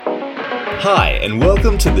Hi, and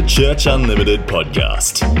welcome to the Church Unlimited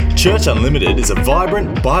podcast. Church Unlimited is a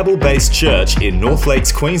vibrant, Bible-based church in North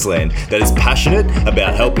Lakes, Queensland that is passionate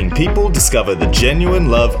about helping people discover the genuine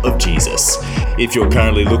love of Jesus. If you're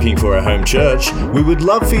currently looking for a home church, we would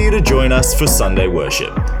love for you to join us for Sunday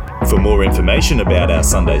worship. For more information about our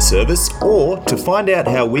Sunday service or to find out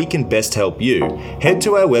how we can best help you, head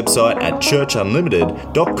to our website at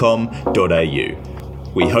churchunlimited.com.au.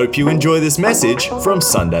 We hope you enjoy this message from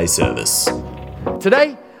Sunday service.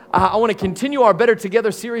 Today, I want to continue our Better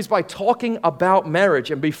Together series by talking about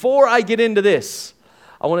marriage. And before I get into this,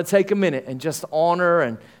 I want to take a minute and just honor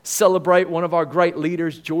and celebrate one of our great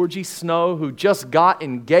leaders, Georgie Snow, who just got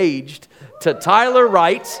engaged to Tyler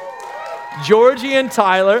Wright. Georgie and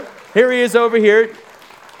Tyler, here he is over here.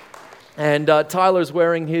 And Tyler's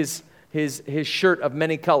wearing his shirt of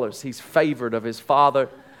many colors. He's favored of his father.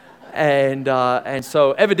 And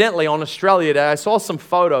so evidently on Australia Day, I saw some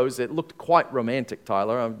photos. It looked quite romantic,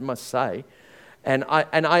 Tyler, I must say. And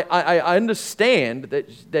I understand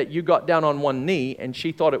that you got down on one knee and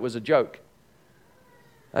she thought it was a joke.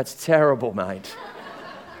 That's terrible, mate.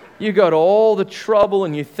 You go to all the trouble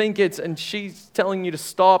and you think and she's telling you to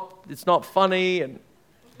stop. It's not funny. And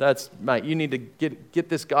mate, you need to get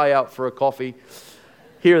this guy out for a coffee.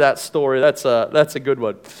 Hear that story. That's a good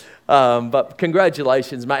one. But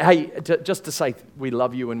congratulations, mate. Hey, just to say we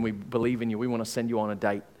love you and we believe in you. We want to send you on a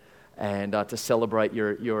date and to celebrate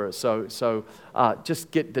your so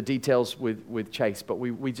just get the details with Chase. But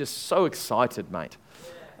we just so excited, mate.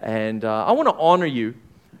 And I want to honor you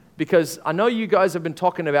because I know you guys have been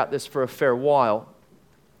talking about this for a fair while,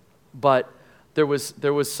 but there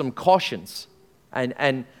was some cautions,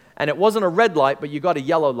 and it wasn't a red light, but you got a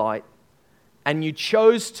yellow light, and you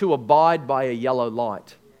chose to abide by a yellow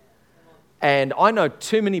light. And I know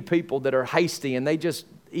too many people that are hasty and they just,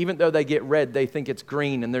 even though they get red, they think it's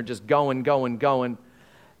green and they're just going.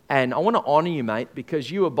 And I want to honor you, mate, because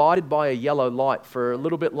you abided by a yellow light for a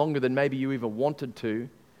little bit longer than maybe you even wanted to.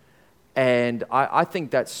 And I think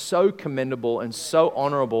that's so commendable and so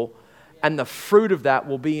honorable. And the fruit of that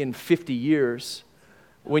will be in 50 years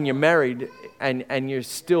when you're married and you're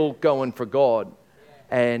still going for God.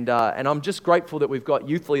 And I'm just grateful that we've got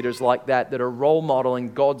youth leaders like that are role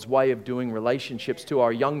modeling God's way of doing relationships to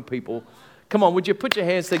our young people. Come on, would you put your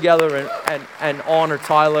hands together and honor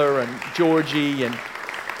Tyler and Georgie? And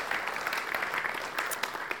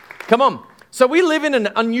come on. So we live in an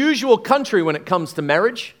unusual country when it comes to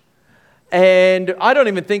marriage. And I don't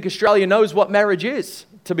even think Australia knows what marriage is,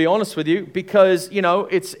 to be honest with you, because,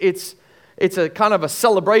 it's a kind of a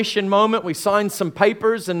celebration moment. We sign some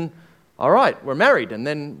papers and all right, we're married, and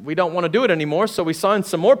then we don't want to do it anymore, so we sign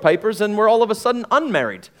some more papers, and we're all of a sudden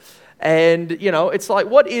unmarried. And, it's like,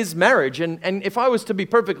 what is marriage? And if I was to be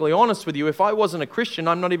perfectly honest with you, if I wasn't a Christian,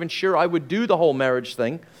 I'm not even sure I would do the whole marriage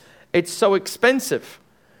thing. It's so expensive,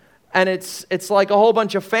 and it's like a whole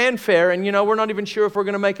bunch of fanfare, and, we're not even sure if we're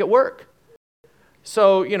going to make it work.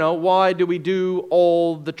 So, why do we do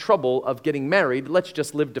all the trouble of getting married? Let's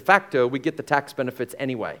just live de facto. We get the tax benefits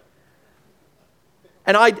anyway.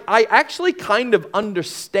 And I actually kind of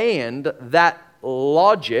understand that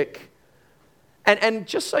logic. And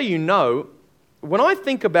just so you know, when I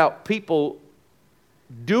think about people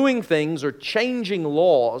doing things or changing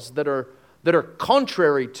laws that are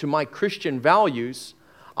contrary to my Christian values,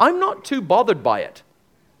 I'm not too bothered by it.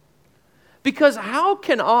 Because how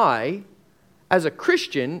can I, as a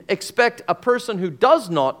Christian, expect a person who does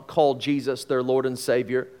not call Jesus their Lord and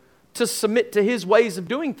Savior to submit to his ways of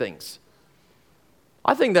doing things?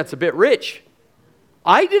 I think that's a bit rich.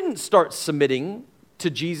 I didn't start submitting to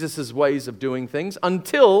Jesus' ways of doing things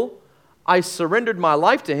until I surrendered my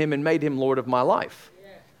life to him and made him Lord of my life.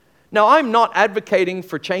 Yeah. Now, I'm not advocating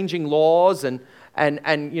for changing laws and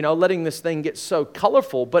letting this thing get so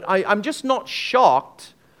colorful, but I'm just not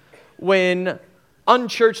shocked when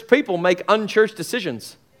unchurched people make unchurched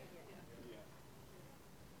decisions.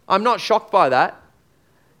 I'm not shocked by that.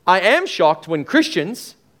 I am shocked when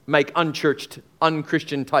Christians make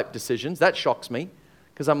unchristian type decisions. That shocks me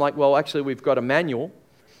because I'm like, well, actually, we've got a manual.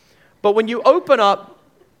 But when you open up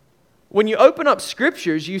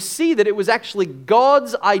scriptures, you see that it was actually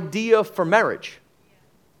God's idea for marriage.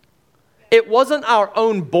 It wasn't our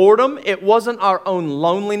own boredom. It wasn't our own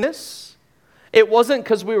loneliness. It wasn't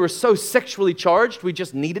because we were so sexually charged we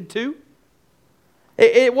just needed to.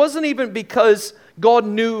 It wasn't even because God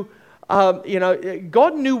knew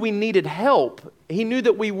God knew we needed help. He knew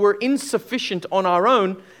that we were insufficient on our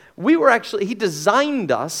own. He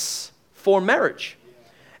designed us for marriage.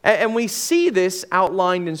 And we see this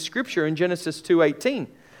outlined in Scripture in Genesis 2:18.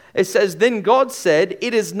 It says, then God said,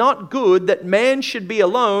 it is not good that man should be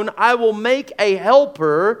alone. I will make a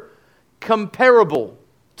helper comparable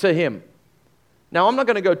to him. Now, I'm not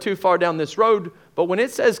going to go too far down this road, but when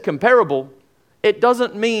it says comparable, it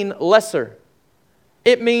doesn't mean lesser.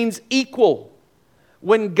 It means equal.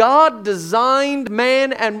 When God designed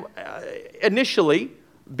man and initially,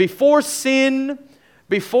 before sin,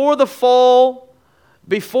 before the fall,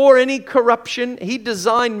 before any corruption, He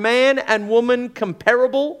designed man and woman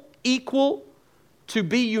comparable, equal, to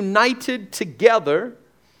be united together.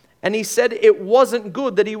 And He said it wasn't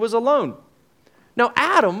good that he was alone. Now,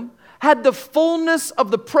 Adam had the fullness of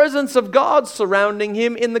the presence of God surrounding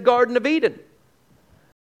him in the Garden of Eden.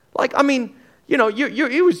 He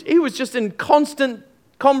was just in constant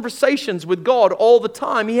conversations with God all the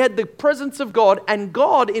time. He had the presence of God, and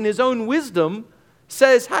God, in His own wisdom,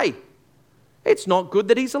 says, hey, it's not good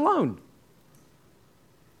that he's alone.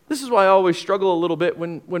 This is why I always struggle a little bit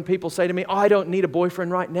when people say to me, I don't need a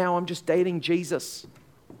boyfriend right now, I'm just dating Jesus.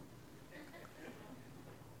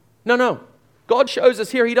 No. God shows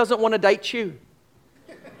us here He doesn't want to date you.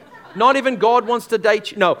 Not even God wants to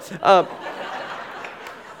date you. No.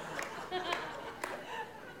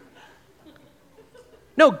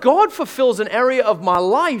 No, God fulfills an area of my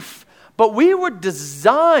life, but we were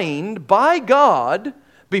designed by God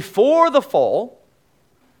before the fall,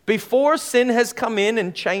 before sin has come in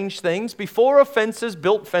and changed things, before offenses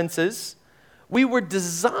built fences. We were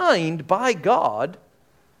designed by God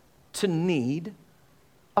to need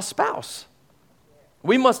a spouse.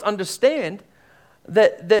 We must understand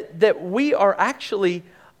that we are actually,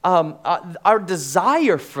 our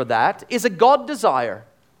desire for that is a God desire.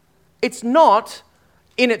 It's not,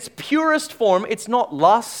 in its purest form, it's not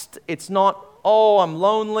lust, it's not, oh, I'm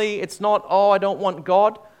lonely, it's not, oh, I don't want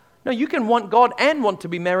God. No, you can want God and want to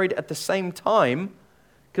be married at the same time,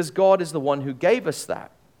 because God is the one who gave us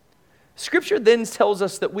that. Scripture then tells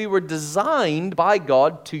us that we were designed by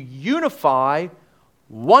God to unify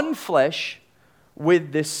one flesh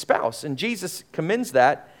with this spouse. And Jesus commends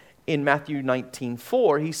that in Matthew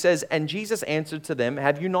 19:4. He says, and Jesus answered to them,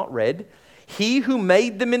 have you not read, He who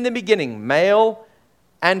made them in the beginning, male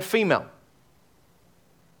and female.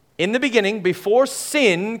 In the beginning, before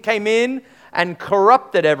sin came in and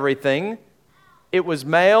corrupted everything, it was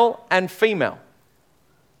male and female.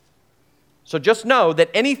 So just know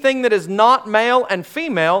that anything that is not male and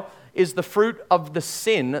female is the fruit of the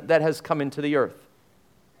sin that has come into the earth.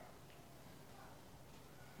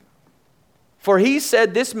 For He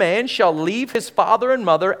said, this man shall leave his father and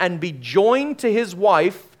mother and be joined to his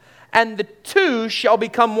wife, and the two shall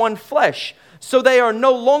become one flesh. So they are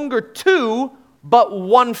no longer two, but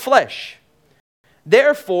one flesh.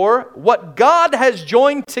 Therefore, what God has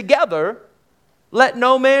joined together, let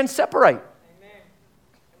no man separate. Amen.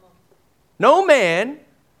 No man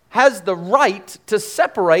has the right to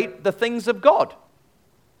separate the things of God.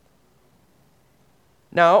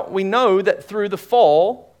 Now, we know that through the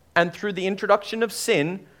fall and through the introduction of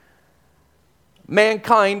sin,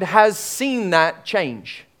 mankind has seen that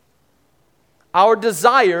change. Our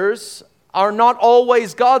desires are not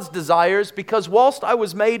always God's desires, because whilst I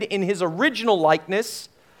was made in His original likeness,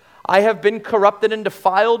 I have been corrupted and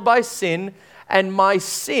defiled by sin, and my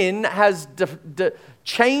sin has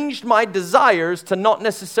changed my desires to not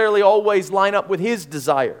necessarily always line up with His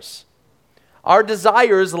desires. Our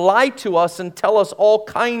desires lie to us and tell us all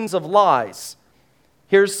kinds of lies.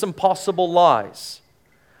 Here's some possible lies.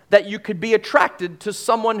 That you could be attracted to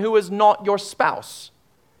someone who is not your spouse.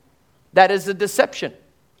 That is a deception.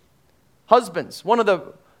 Husbands, one of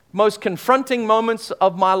the most confronting moments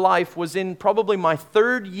of my life was in probably my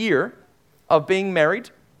 3rd year of being married.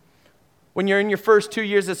 When you're in your first 2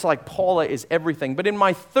 years, it's like Paula is everything. But in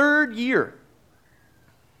my 3rd year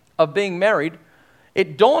of being married,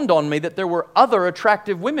 it dawned on me that there were other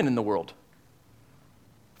attractive women in the world.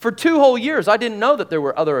 For 2 whole years, I didn't know that there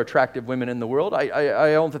were other attractive women in the world.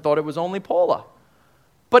 I only thought it was only Paula.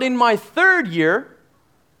 But in my 3rd year,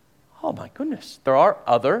 oh my goodness, there are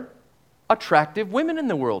other attractive women in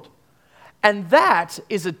the world. And that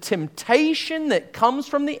is a temptation that comes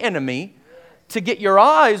from the enemy to get your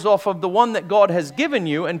eyes off of the one that God has given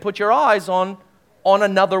you and put your eyes on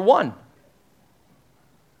another one.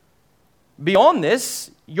 Beyond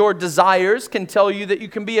this, your desires can tell you that you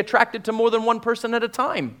can be attracted to more than one person at a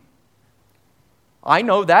time. I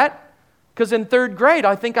know that because in 3rd grade,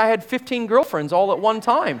 I think I had 15 girlfriends all at one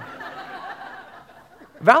time.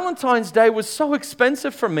 Valentine's Day was so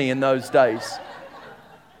expensive for me in those days.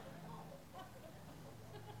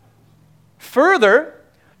 Further,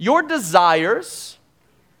 your desires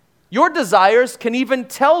can even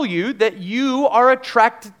tell you that you are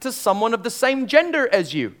attracted to someone of the same gender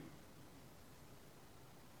as you.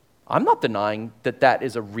 I'm not denying that that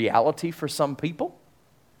is a reality for some people.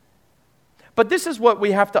 But this is what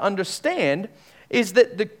we have to understand, is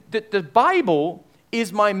that the Bible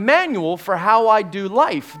is my manual for how I do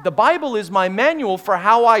life. The Bible is my manual for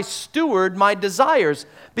how I steward my desires.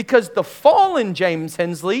 Because the fallen James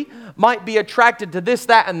Hensley might be attracted to this,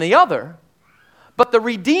 that, and the other. But the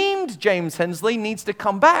redeemed James Hensley needs to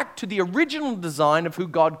come back to the original design of who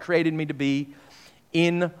God created me to be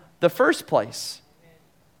in the first place.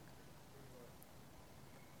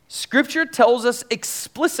 Scripture tells us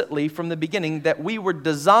explicitly from the beginning that we were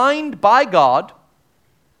designed by God,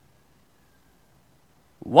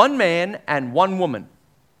 one man and one woman,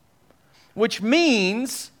 which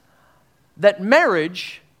means that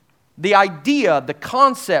marriage, the idea, the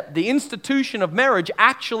concept, the institution of marriage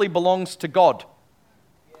actually belongs to God.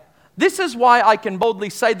 This is why I can boldly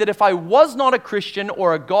say that if I was not a Christian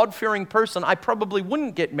or a God-fearing person, I probably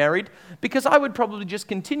wouldn't get married, because I would probably just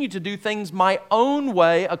continue to do things my own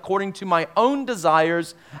way, according to my own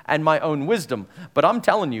desires and my own wisdom. But I'm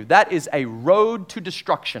telling you, that is a road to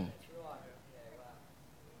destruction.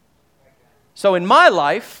 So in my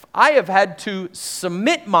life, I have had to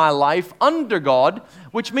submit my life under God,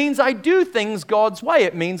 which means I do things God's way.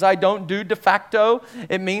 It means I don't do de facto.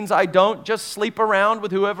 It means I don't just sleep around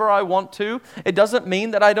with whoever I want to. It doesn't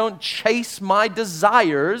mean that I don't chase my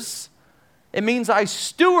desires. It means I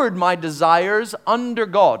steward my desires under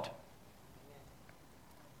God.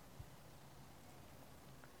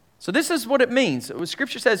 So this is what it means.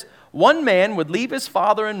 Scripture says, one man would leave his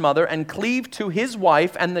father and mother and cleave to his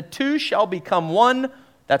wife, and the two shall become one.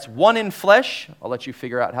 That's one in flesh. I'll let you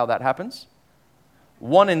figure out how that happens.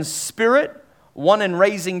 One in spirit, one in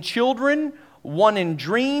raising children, one in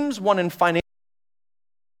dreams, one in financial.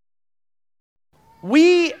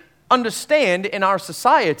 We understand in our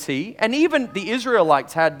society, and even the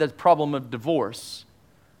Israelites had the problem of divorce.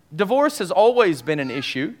 Divorce has always been an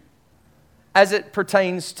issue as it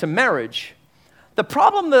pertains to marriage. The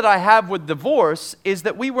problem that I have with divorce is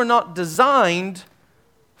that we were not designed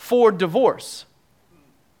for divorce.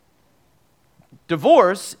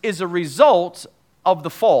 Divorce is a result of the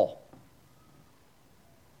fall.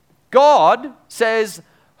 God says,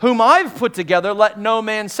 whom I've put together, let no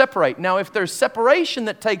man separate. Now, if there's separation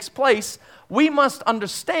that takes place, we must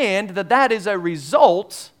understand that that is a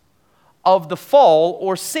result of the fall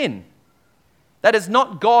or sin. That is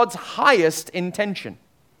not God's highest intention.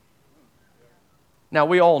 Now,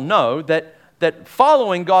 we all know that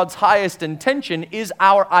following God's highest intention is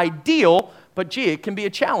our ideal, but gee, it can be a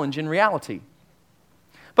challenge in reality.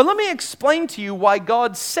 But let me explain to you why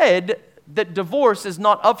God said that divorce is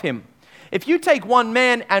not of Him. If you take one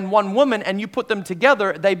man and one woman and you put them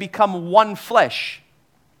together, they become one flesh.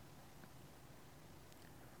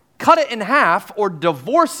 Cut it in half or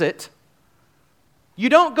divorce it, you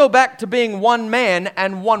don't go back to being one man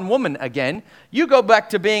and one woman again. You go back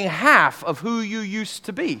to being half of who you used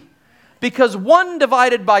to be. Because 1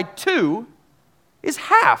 divided by 2 is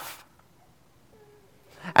half.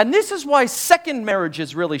 And this is why second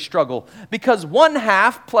marriages really struggle. Because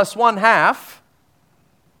 1/2 plus 1/2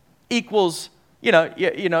 equals,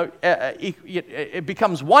 it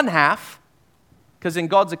becomes 1/2. Because in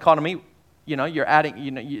God's economy, you're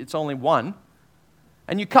adding, it's only 1.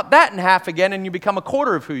 And you cut that in half again and you become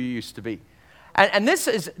 1/4 of who you used to be. And this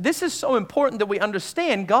is so important that we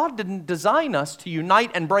understand God didn't design us to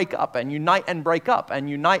unite and break up and unite and break up and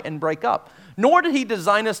unite and break up. Nor did He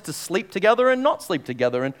design us to sleep together and not sleep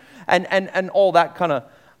together and all that kind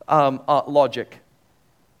of logic.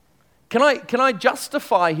 Can I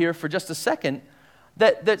justify here for just a second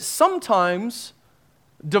that sometimes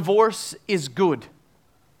divorce is good?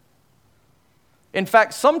 In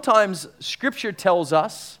fact, sometimes Scripture tells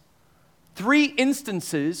us 3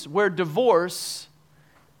 instances where divorce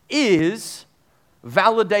is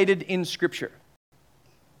validated in Scripture.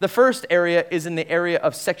 The first area is in the area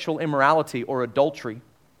of sexual immorality or adultery.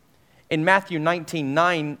 In Matthew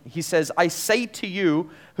 19:9, He says, I say to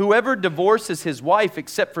you, whoever divorces his wife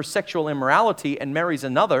except for sexual immorality and marries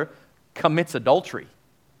another commits adultery.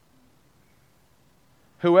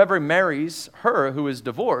 Whoever marries her who is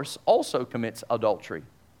divorced also commits adultery.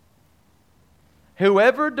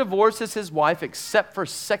 Whoever divorces his wife except for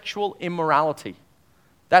sexual immorality.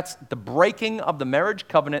 That's the breaking of the marriage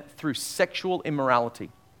covenant through sexual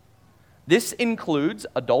immorality. This includes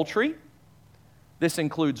adultery. This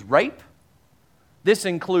includes rape. This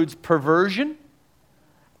includes perversion.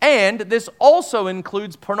 And this also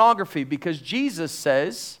includes pornography, because Jesus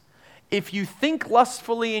says, if you think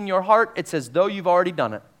lustfully in your heart, it's as though you've already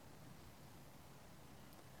done it.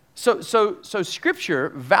 So Scripture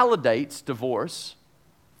validates divorce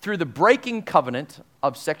through the breaking covenant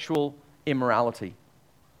of sexual immorality.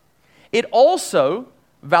 It also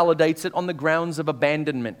validates it on the grounds of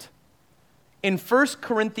abandonment. In 1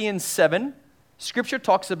 Corinthians 7, Scripture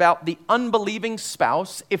talks about the unbelieving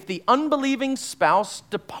spouse. If the unbelieving spouse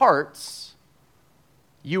departs,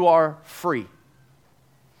 you are free.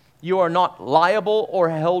 You are not liable or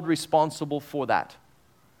held responsible for that.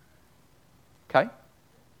 Okay?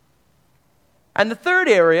 And the third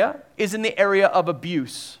area is in the area of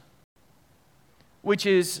abuse, which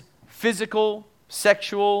is physical,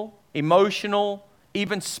 sexual, emotional,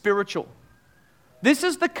 even spiritual. This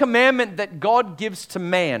is the commandment that God gives to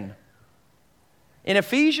man. In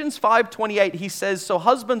Ephesians 5:28, he says, "So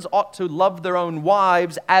husbands ought to love their own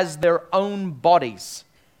wives as their own bodies.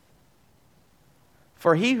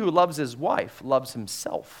 For he who loves his wife loves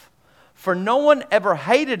himself. For no one ever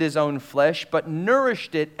hated his own flesh, but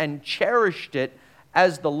nourished it and cherished it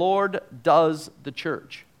as the Lord does the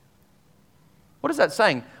church." What is that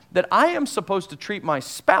saying? That I am supposed to treat my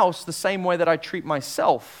spouse the same way that I treat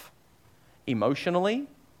myself, emotionally,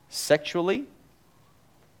 sexually,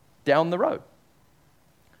 down the road.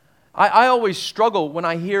 I always struggle when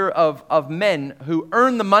I hear of men who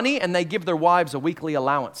earn the money and they give their wives a weekly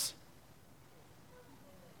allowance.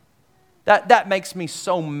 That makes me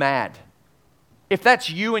so mad. If that's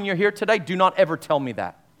you and you're here today, do not ever tell me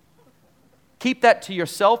that. Keep that to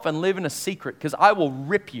yourself and live in a secret, because I will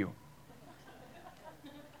rip you.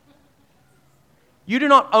 You do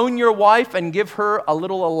not own your wife and give her a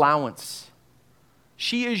little allowance.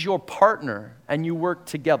 She is your partner and you work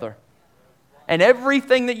together. And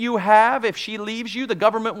everything that you have, if she leaves you, the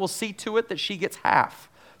government will see to it that she gets half.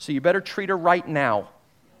 So you better treat her right now.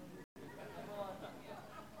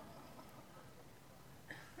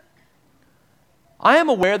 I am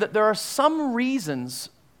aware that there are some reasons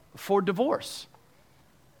for divorce.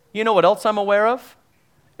 You know what else I'm aware of?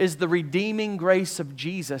 Is the redeeming grace of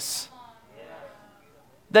Jesus.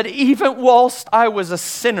 That even whilst I was a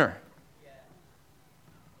sinner,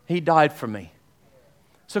 He died for me.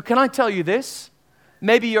 So can I tell you this?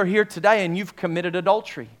 Maybe you're here today and you've committed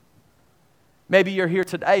adultery. Maybe you're here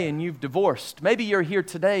today and you've divorced. Maybe you're here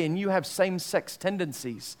today and you have same-sex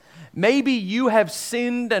tendencies. Maybe you have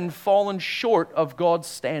sinned and fallen short of God's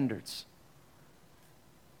standards.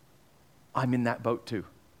 I'm in that boat too.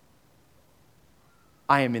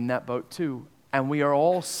 I am in that boat too. And we are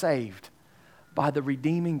all saved by the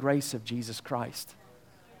redeeming grace of Jesus Christ.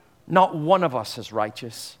 Not one of us is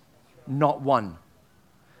righteous. Not one.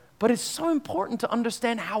 But it's so important to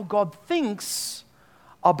understand how God thinks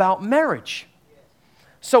about marriage.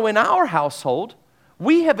 So in our household,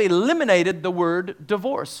 we have eliminated the word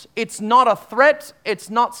divorce. It's not a threat.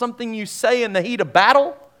 It's not something you say in the heat of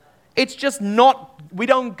battle. It's just not, we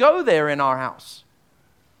don't go there in our house.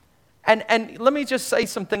 And let me just say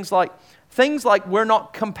some things like we're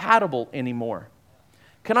not compatible anymore.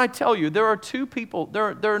 Can I tell you, there are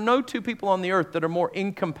no two people on the earth that are more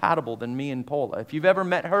incompatible than me and Paula. If you've ever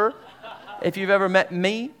met her, if you've ever met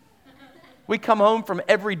me, we come home from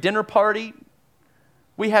every dinner party.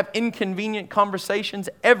 We have inconvenient conversations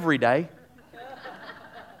every day.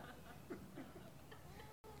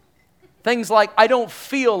 Things like, I don't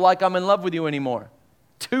feel like I'm in love with you anymore.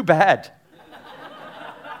 Too bad.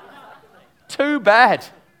 Too bad.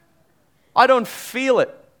 I don't feel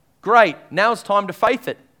it. Great. Now it's time to faith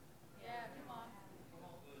it.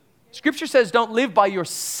 Scripture says don't live by your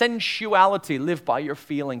sensuality, live by your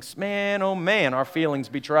feelings. Man, oh man, our feelings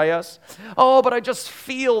betray us. Oh, but I just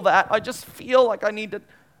feel that. I just feel like I need to.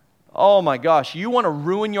 Oh my gosh, you want to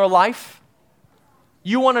ruin your life?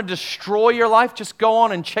 You want to destroy your life? Just go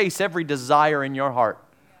on and chase every desire in your heart.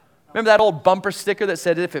 Remember that old bumper sticker that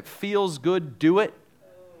said, if it feels good, do it?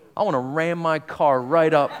 I want to ram my car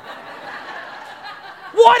right up.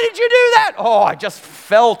 Why did you do that? Oh, I just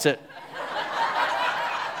felt it.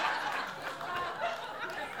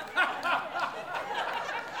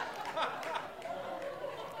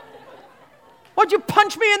 Why'd you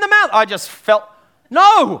punch me in the mouth? I just felt.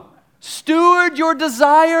 No! Steward your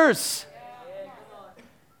desires.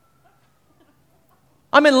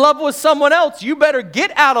 I'm in love with someone else. You better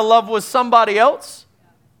get out of love with somebody else.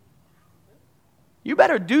 You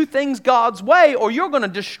better do things God's way or you're going to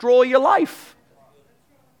destroy your life.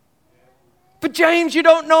 But James, you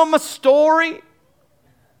don't know my story.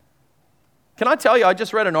 Can I tell you, I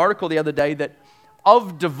just read an article the other day that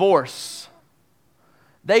of divorce,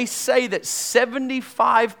 they say that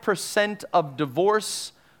 75% of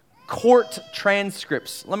divorce court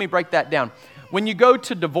transcripts, let me break that down. When you go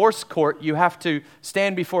to divorce court, you have to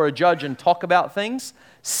stand before a judge and talk about things.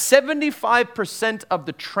 75% of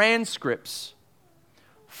the transcripts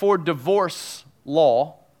for divorce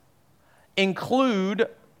law include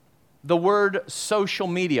the word social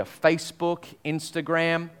media, Facebook,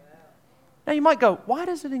 Instagram. Now you might go, why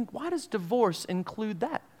does divorce include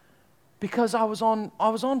that? Because I was on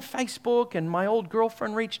Facebook and my old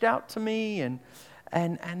girlfriend reached out to me and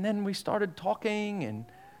then we started talking and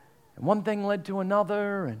one thing led to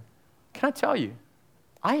another. And can I tell you,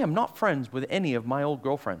 I am not friends with any of my old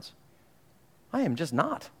girlfriends. I am just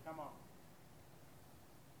not.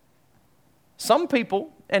 Some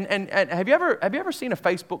people, and have you ever seen a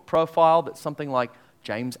Facebook profile that's something like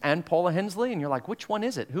James and Paula Hensley, and you're like, which one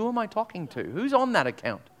is it? Who am I talking to? Who's on that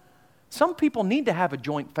account? Some people need to have a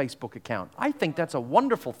joint Facebook account. I think that's a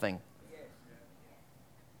wonderful thing.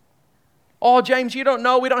 Oh, James, you don't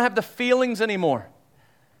know. We don't have the feelings anymore.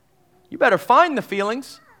 You better find the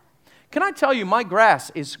feelings. Can I tell you, my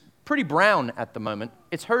grass is pretty brown at the moment.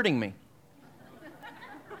 It's hurting me.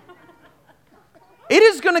 It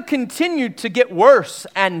is going to continue to get worse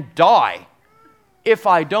and die if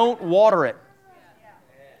I don't water it.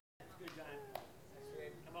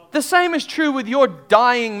 The same is true with your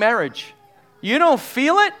dying marriage. You don't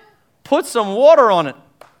feel it? Put some water on it.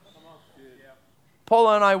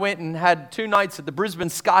 Paula and I went and had 2 nights at the Brisbane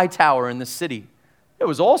Sky Tower in the city. It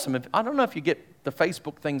was awesome. I don't know if you get the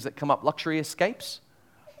Facebook things that come up, luxury escapes.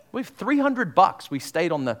 We have $300. We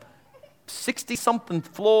stayed on the 60-something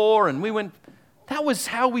floor and we went. That was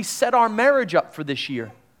how we set our marriage up for this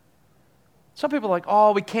year. Some people are like,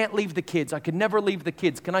 oh, we can't leave the kids. I could never leave the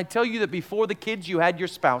kids. Can I tell you that before the kids, you had your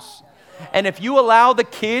spouse? And if you allow the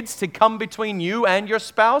kids to come between you and your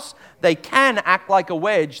spouse, they can act like a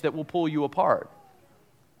wedge that will pull you apart.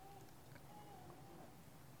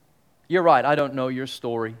 You're right, I don't know your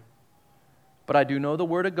story. But I do know the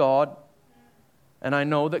Word of God. And I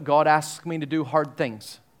know that God asks me to do hard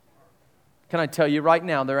things. Can I tell you right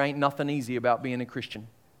now, there ain't nothing easy about being a Christian.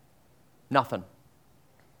 Nothing.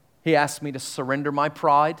 He asks me to surrender my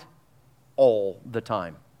pride all the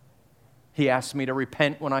time. He asks me to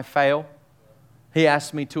repent when I fail. He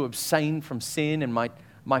asks me to abstain from sin and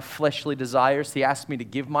my fleshly desires. He asks me to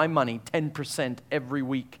give my money 10% every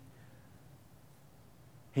week.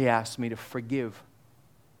 He asks me to forgive.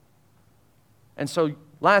 And so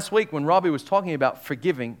last week when Robbie was talking about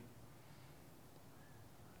forgiving,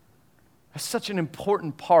 it's such an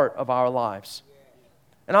important part of our lives.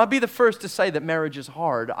 And I'll be the first to say that marriage is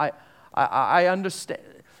hard. I understand.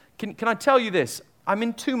 Can I tell you this? I'm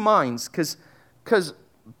in 2 minds because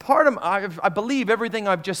part of I believe everything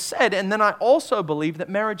I've just said, and then I also believe that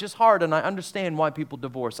marriage is hard, and I understand why people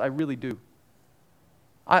divorce. I really do.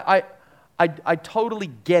 I totally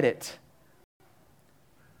get it.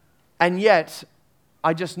 And yet,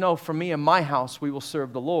 I just know for me and my house, we will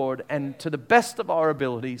serve the Lord, and to the best of our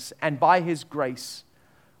abilities, and by His grace,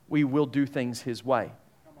 we will do things His way.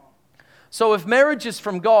 So if marriage is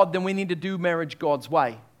from God, then we need to do marriage God's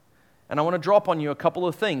way. And I want to drop on you a couple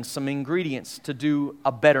of things, some ingredients to do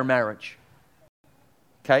a better marriage.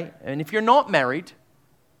 Okay? And if you're not married,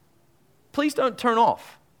 please don't turn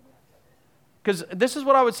off. Because this is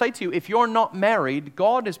what I would say to you. If you're not married,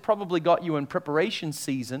 God has probably got you in preparation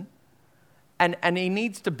season. And He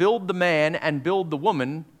needs to build the man and build the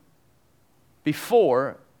woman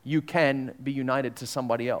before you can be united to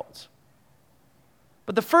somebody else.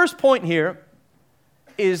 But the first point here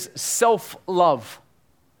is self-love.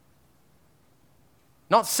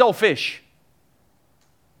 Not selfish.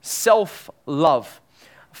 Self-love.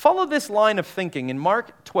 Follow this line of thinking. In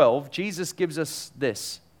Mark 12, Jesus gives us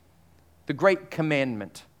this, the great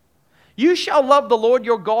commandment. You shall love the Lord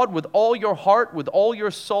your God with all your heart, with all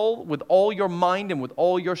your soul, with all your mind, and with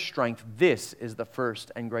all your strength. This is the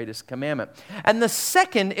first and greatest commandment. And the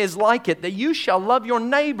second is like it, that you shall love your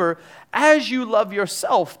neighbor as you love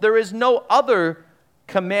yourself. There is no other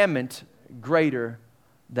commandment greater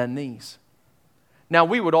than these. Now,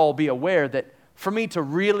 we would all be aware that for me to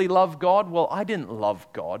really love God, well, I didn't love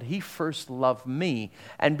God. He first loved me.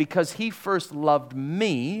 And because He first loved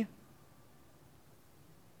me,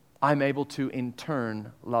 I'm able to, in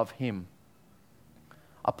turn, love Him.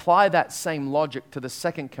 Apply that same logic to the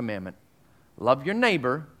second commandment. Love your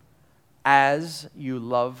neighbor as you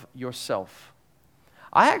love yourself.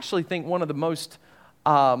 I actually think one of the most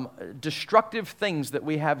destructive things that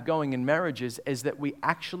we have going in marriages is that we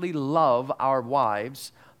actually love our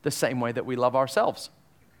wives the same way that we love ourselves.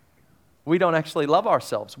 We don't actually love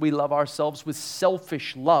ourselves. We love ourselves with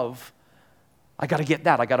selfish love. I got to get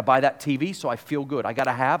that. I got to buy that TV so I feel good. I got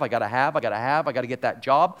to get that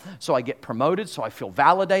job so I get promoted, so I feel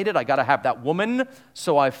validated. I got to have that woman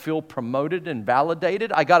so I feel promoted and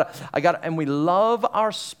validated. And we love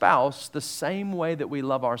our spouse the same way that we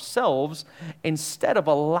love ourselves instead of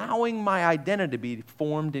allowing my identity to be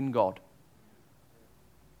formed in God.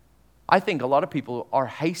 I think a lot of people are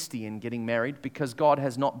hasty in getting married because God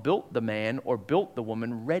has not built the man or built the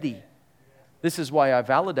woman ready. This is why I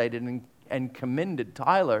validated and commended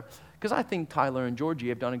Tyler, because I think Tyler and Georgie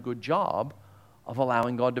have done a good job of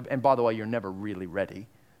allowing God to, and by the way, you're never really ready.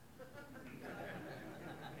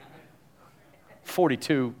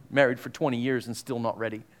 42, married for 20 years and still not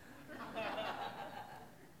ready.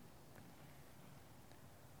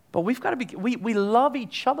 But we've got to be, we love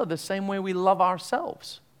each other the same way we love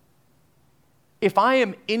ourselves. If I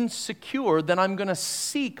am insecure, then I'm going to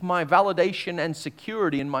seek my validation and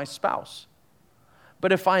security in my spouse.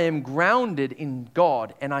 But if I am grounded in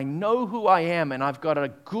God and I know who I am and I've got a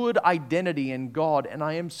good identity in God and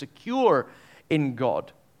I am secure in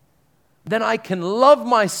God, then I can love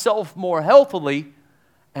myself more healthily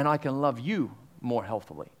and I can love you more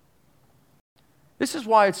healthily. This is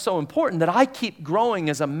why it's so important that I keep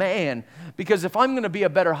growing as a man, because if I'm going to be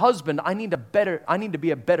a better husband, I need to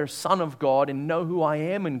be a better son of God and know who I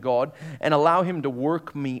am in God and allow Him to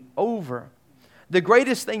work me over. The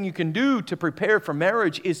greatest thing you can do to prepare for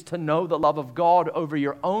marriage is to know the love of God over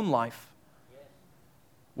your own life,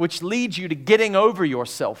 which leads you to getting over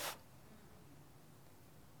yourself.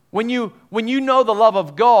 When you know the love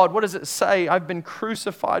of God, what does it say? I've been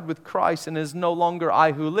crucified with Christ and it is no longer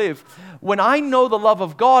I who live. When I know the love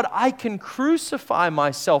of God, I can crucify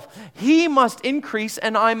myself. He must increase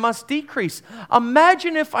and I must decrease.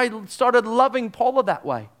 Imagine if I started loving Paula that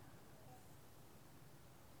way.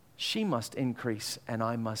 She must increase and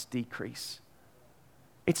I must decrease.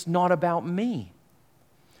 It's not about me.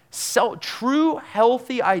 So, true,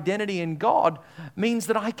 healthy identity in God means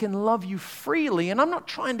that I can love you freely, and I'm not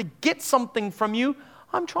trying to get something from you,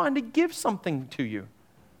 I'm trying to give something to you.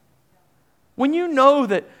 When you know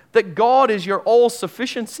that God is your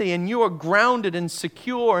all-sufficiency and you are grounded and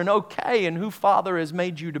secure and okay in who Father has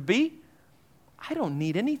made you to be, I don't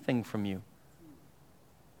need anything from you.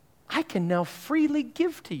 I can now freely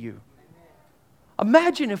give to you.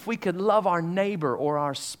 Imagine if we could love our neighbor or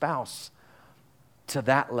our spouse to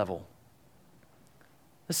that level.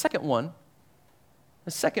 The second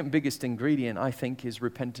biggest ingredient, I think, is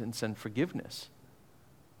repentance and forgiveness.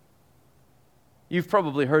 You've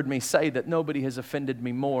probably heard me say that nobody has offended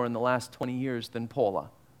me more in the last 20 years than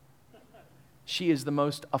Paula. She is the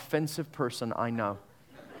most offensive person I know.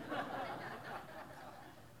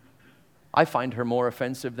 I find her more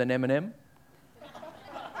offensive than Eminem.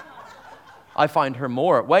 I find her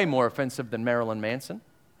way more offensive than Marilyn Manson.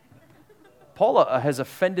 Paula has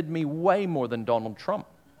offended me way more than Donald Trump.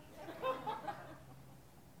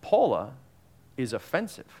 Paula is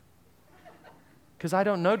offensive. Because I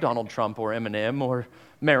don't know Donald Trump or Eminem or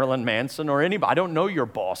Marilyn Manson or anybody. I don't know your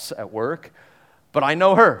boss at work, but I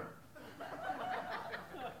know her.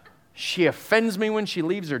 She offends me when she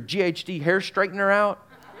leaves her GHD hair straightener out.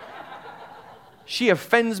 She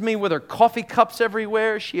offends me with her coffee cups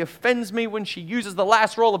everywhere. She offends me when she uses the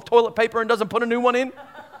last roll of toilet paper and doesn't put a new one in.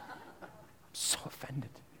 So offended.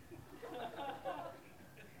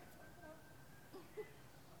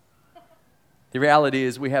 The reality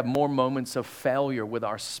is we have more moments of failure with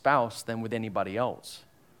our spouse than with anybody else.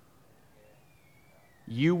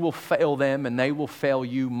 You will fail them and they will fail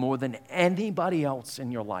you more than anybody else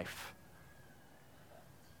in your life.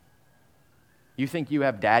 You think you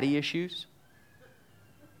have daddy issues?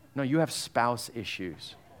 No, you have spouse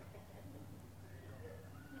issues.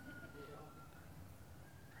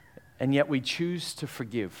 And yet we choose to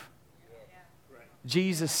forgive.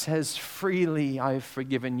 Jesus says, freely I have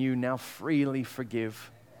forgiven you, now freely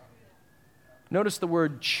forgive. Notice the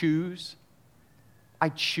word choose. I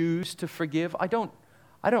choose to forgive. I don't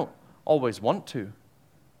always want to.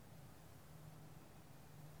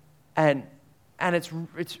 And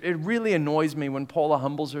it really annoys me when Paula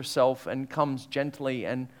humbles herself and comes gently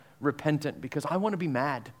and repentant, because I want to be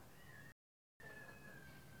mad.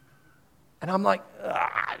 And I'm like,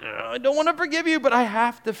 I don't want to forgive you, but I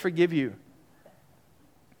have to forgive you.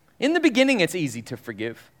 In the beginning, it's easy to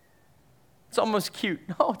forgive. It's almost cute.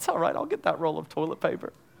 Oh, it's all right. I'll get that roll of toilet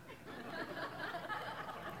paper.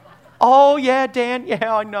 Oh, yeah, Dan.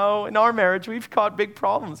 Yeah, I know. In our marriage, we've caught big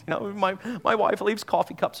problems. You know, my wife leaves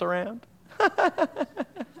coffee cups around.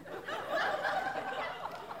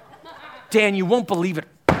 Dan, you won't believe it.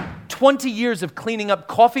 20 years of cleaning up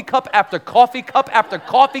coffee cup after coffee cup after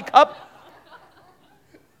coffee cup.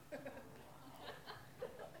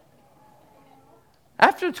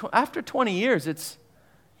 After 20 years, it's,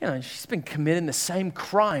 she's been committing the same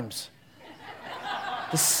crimes.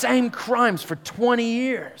 The same crimes for 20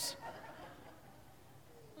 years.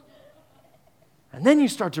 And then you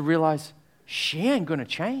start to realize, she ain't going to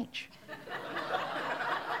change.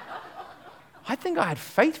 I think I had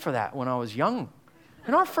faith for that when I was young.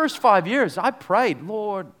 In our first 5 years, I prayed,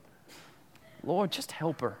 Lord, just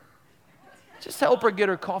help her. Just help her get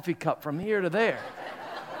her coffee cup from here to there.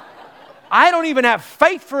 I don't even have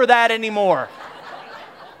faith for that anymore.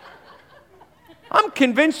 I'm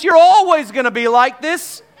convinced you're always going to be like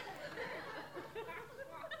this.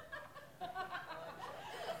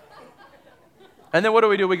 And then what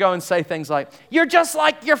do? We go and say things like, you're just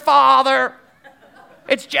like your father.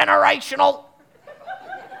 It's generational.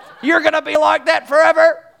 You're going to be like that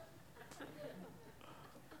forever.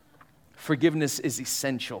 Forgiveness is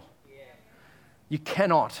essential. You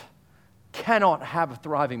cannot have a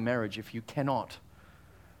thriving marriage if you cannot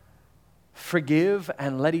forgive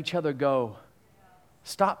and let each other go.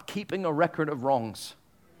 Stop keeping a record of wrongs.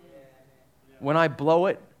 When I blow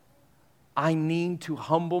it, I need to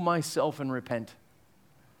humble myself and repent.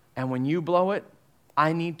 And when you blow it,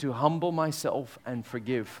 I need to humble myself and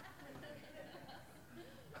forgive.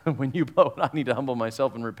 When you blow it, I need to humble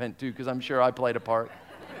myself and repent too, because I'm sure I played a part.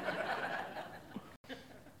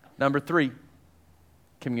 Number 3,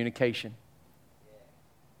 communication.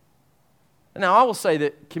 Now, I will say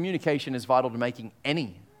that communication is vital to making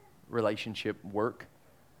any relationship work.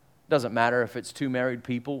 Doesn't matter if it's two married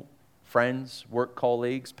people, friends, work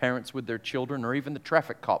colleagues, parents with their children, or even the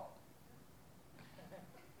traffic cop.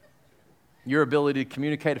 Your ability to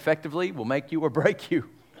communicate effectively will make you or break you.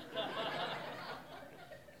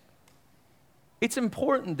 It's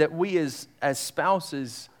important that we as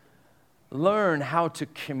spouses learn how to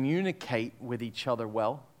communicate with each other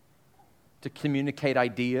well, to communicate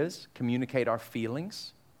ideas, communicate our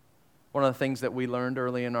feelings. One of the things that we learned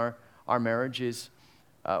early in our marriage is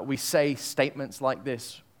we say statements like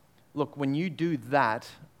this. Look, when you do that,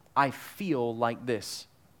 I feel like this.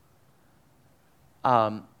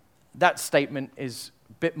 That statement is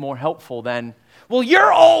a bit more helpful than, well,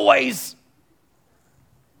 you're always...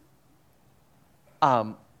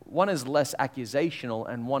 One is less accusational,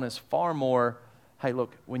 and one is far more, hey,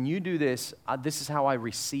 look, when you do this, this is how I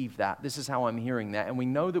receive that. This is how I'm hearing that. And we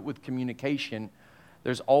know that with communication,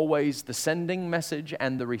 there's always the sending message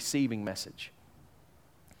and the receiving message.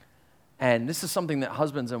 And this is something that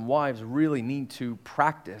husbands and wives really need to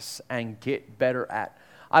practice and get better at.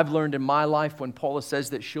 I've learned in my life when Paula says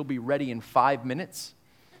that she'll be ready in 5 minutes,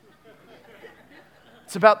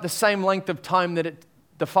 it's about the same length of time that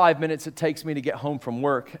the 5 minutes it takes me to get home from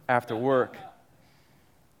work after work.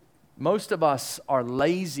 Most of us are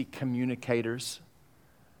lazy communicators,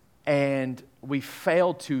 and we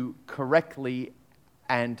fail to correctly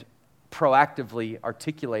and proactively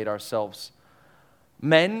articulate ourselves.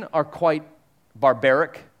 Men are quite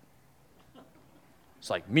barbaric.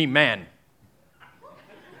 It's like, me man.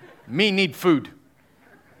 Me need food.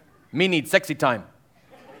 Me need sexy time.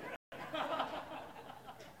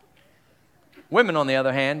 Women, on the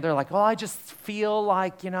other hand, they're like, well, I just feel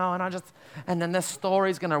like, and then this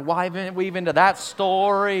story's going to weave into that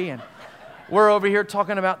story. And we're over here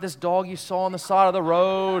talking about this dog you saw on the side of the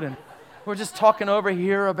road. And we're just talking over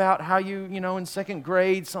here about how you in second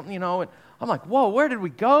grade, something, And I'm like, whoa, where did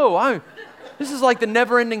we go? This is like the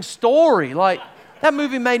never-ending story. Like, that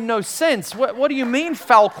movie made no sense. What do you mean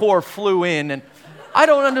Falkor flew in? And I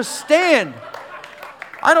don't understand.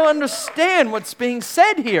 I don't understand what's being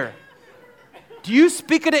said here. Do you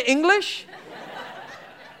speak it in English?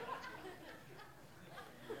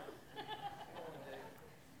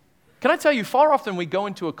 Can I tell you, far often we go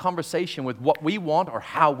into a conversation with what we want or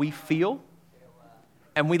how we feel,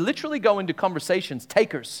 and we literally go into conversations,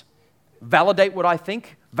 takers. Validate what I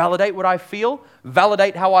think, validate what I feel,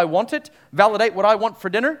 validate how I want it, validate what I want for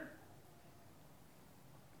dinner.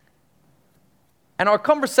 And our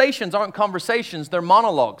conversations aren't conversations, they're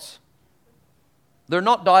monologues. They're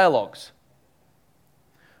not dialogues.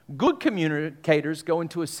 Good communicators go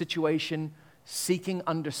into a situation seeking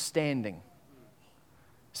understanding,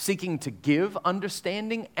 seeking to give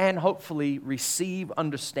understanding and hopefully receive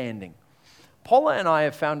understanding. Paula and I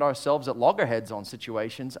have found ourselves at loggerheads on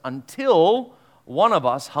situations until one of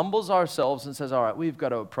us humbles ourselves and says, all right, we've got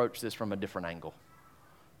to approach this from a different angle.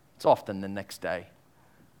 It's often the next day.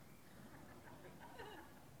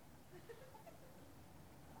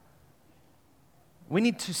 We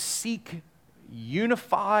need to seek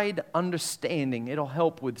unified understanding. It'll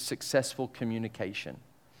help with successful communication.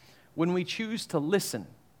 When we choose to listen,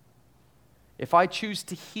 if I choose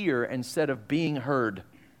to hear instead of being heard,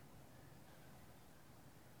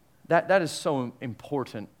 that is so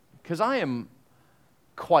important, because I am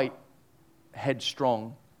quite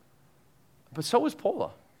headstrong, but so is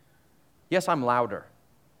Paula. Yes, I'm louder,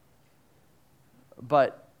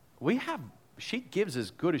 but she gives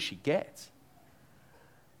as good as she gets.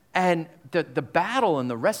 And the battle and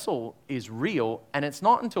the wrestle is real, and it's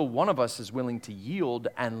not until one of us is willing to yield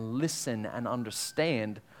and listen and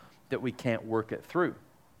understand that we can't work it through.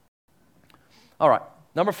 All right,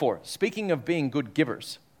 number 4, speaking of being good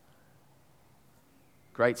givers,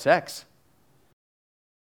 great sex.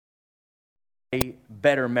 A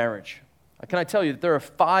better marriage. Can I tell you that there are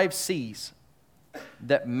 5 C's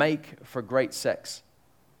that make for great sex?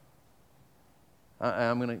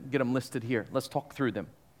 I'm going to get them listed here. Let's talk through them.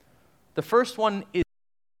 The first one is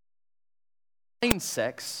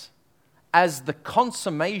sex as the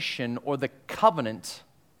consummation or the covenant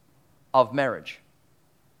of marriage.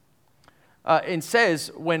 It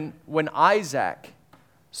says when Isaac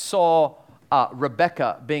saw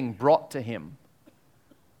Rebekah being brought to him,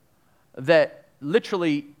 that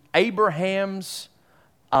literally Abraham's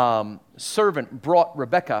servant brought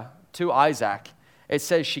Rebekah to Isaac. It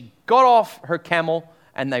says she got off her camel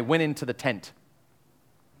and they went into the tent.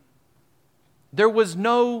 There was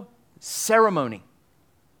no ceremony.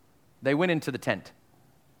 They went into the tent.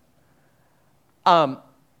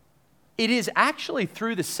 It is actually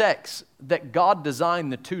through the sex that God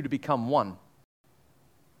designed the two to become one.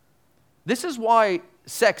 This is why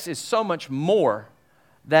sex is so much more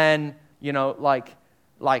than, like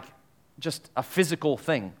just a physical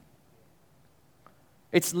thing.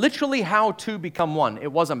 It's literally how two become one.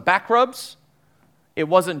 It wasn't back rubs. It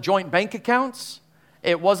wasn't joint bank accounts.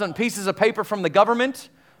 It wasn't pieces of paper from the government,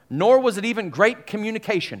 nor was it even great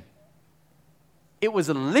communication. It was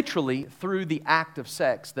literally through the act of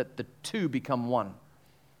sex that the two become one.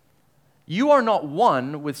 You are not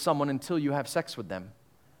one with someone until you have sex with them.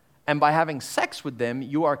 And by having sex with them,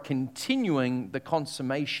 you are continuing the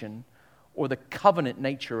consummation or the covenant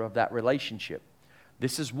nature of that relationship.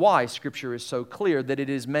 This is why Scripture is so clear that it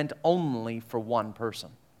is meant only for one person.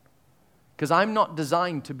 Because I'm not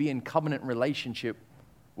designed to be in covenant relationship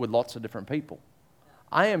with lots of different people.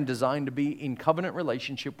 I am designed to be in covenant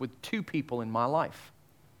relationship with 2 people in my life.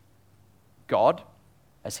 God,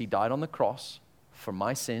 as He died on the cross for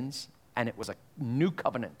my sins, and it was a new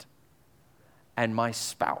covenant. And my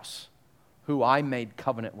spouse, who I made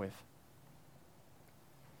covenant with.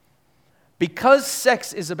 Because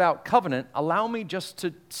sex is about covenant, allow me just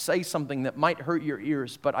to say something that might hurt your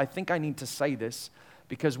ears, but I think I need to say this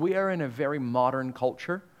because we are in a very modern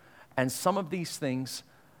culture, and some of these things,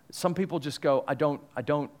 some people just go, I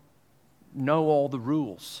don't know all the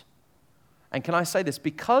rules. And can I say this?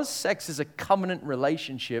 Because sex is a covenant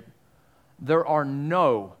relationship, there are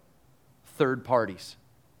no third parties.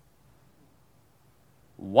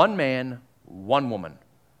 One man, one woman.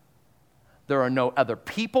 There are no other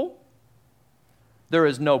people. There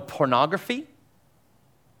is no pornography,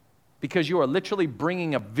 because you are literally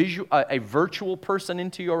bringing a virtual person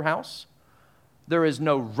into your house. There is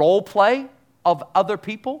no role play of other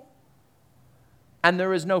people, and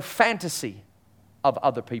there is no fantasy of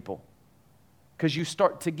other people, because you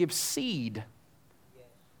start to give seed.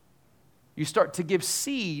 You start to give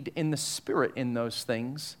seed in the spirit in those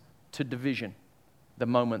things to division the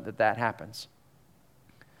moment that happens.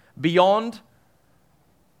 Beyond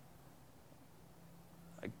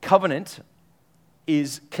covenant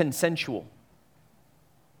is consensual.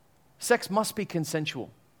 Sex must be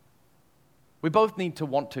consensual. We both need to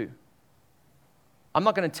want to. I'm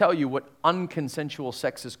not going to tell you what unconsensual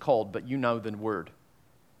sex is called, but you know the word.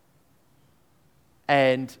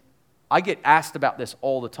 And I get asked about this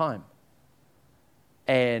all the time.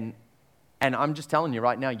 And I'm just telling you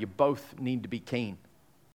right now, you both need to be keen.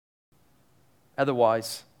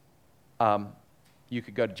 Otherwise, you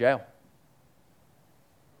could go to jail.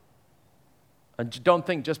 And don't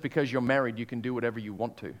think just because you're married you can do whatever you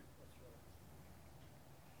want to.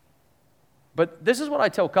 But this is what I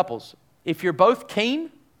tell couples. If you're both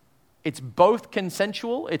keen, it's both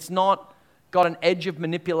consensual, it's not got an edge of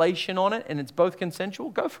manipulation on it, and it's both consensual,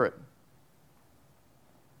 go for it.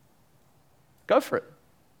 Go for it.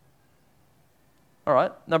 All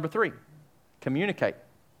right, number 3, communicate.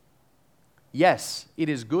 Yes, it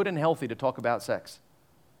is good and healthy to talk about sex.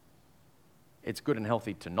 It's good and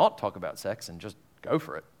healthy to not talk about sex and just go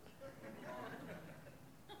for it.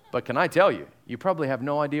 But can I tell you, you probably have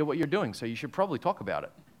no idea what you're doing, so you should probably talk about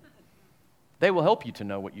it. They will help you to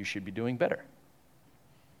know what you should be doing better.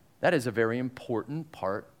 That is a very important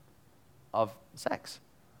part of sex.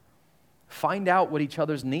 Find out what each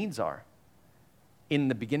other's needs are. In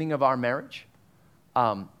the beginning of our marriage,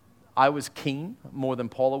 I was keen more than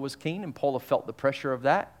Paula was keen, and Paula felt the pressure of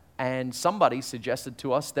that, and somebody suggested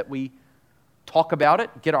to us that we talk about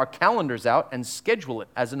it, get our calendars out, and schedule it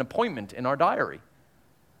as an appointment in our diary.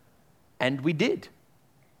 And we did.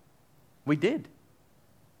 We did.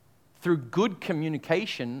 through good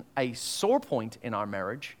communication, a sore point in our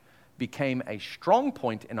marriage became a strong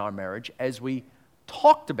point in our marriage as we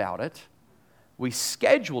talked about it, we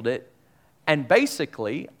scheduled it, and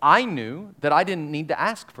basically I knew that I didn't need to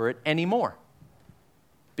ask for it anymore.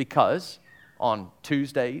 Because on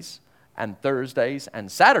Tuesdays and Thursdays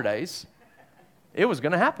and Saturdays, it was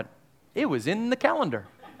going to happen. It was in the calendar.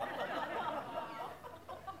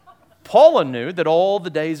 Paula knew that all the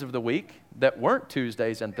days of the week that weren't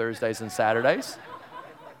Tuesdays and Thursdays and Saturdays,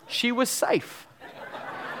 she was safe.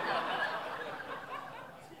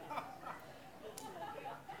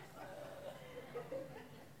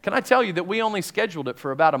 Can I tell you that we only scheduled it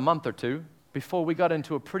for about a month or two before we got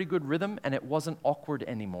into a pretty good rhythm and it wasn't awkward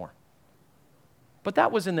anymore. But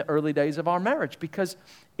that was in the early days of our marriage because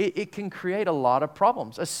it can create a lot of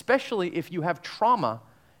problems, especially if you have trauma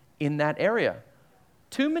in that area.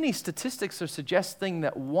 Too many statistics are suggesting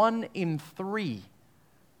that 1 in 3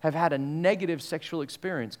 have had a negative sexual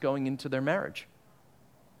experience going into their marriage.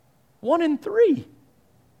 1 in 3.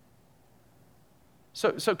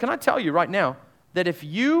 So can I tell you right now that if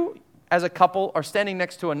you as a couple are standing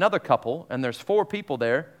next to another couple and there's 4 people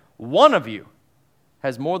there, one of you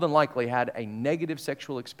has more than likely had a negative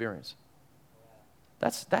sexual experience.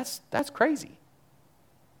 That's crazy.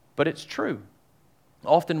 But it's true.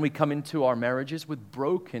 Often we come into our marriages with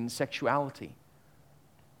broken sexuality.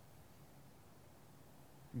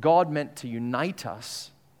 God meant to unite us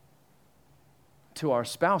to our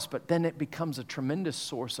spouse, but then it becomes a tremendous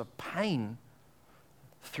source of pain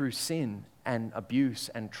through sin and abuse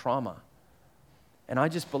and trauma. And I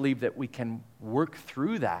just believe that we can work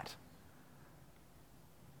through that.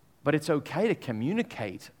 But it's okay to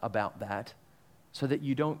communicate about that so that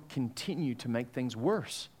you don't continue to make things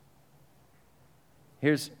worse.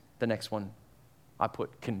 Here's the next one. I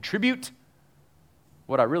put contribute.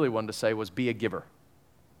 What I really wanted to say was be a giver.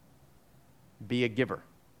 Be a giver.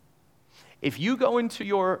 If you go into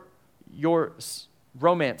your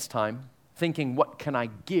romance time thinking, what can I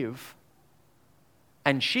give?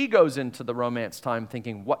 And she goes into the romance time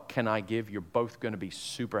thinking, what can I give? You're both going to be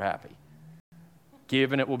super happy.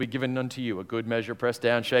 Give and it will be given unto you. A good measure pressed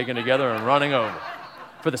down, shaken together, and running over.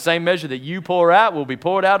 For the same measure that you pour out will be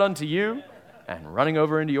poured out unto you and running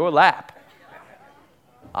over into your lap.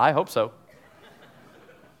 I hope so.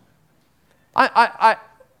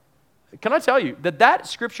 Can I tell you that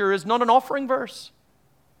scripture is not an offering verse?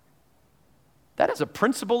 That is a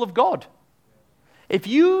principle of God. If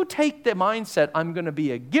you take the mindset, I'm going to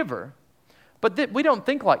be a giver, but we don't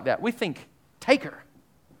think like that. We think taker.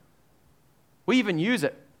 We even use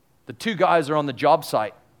it. The 2 guys are on the job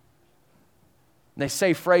site. And they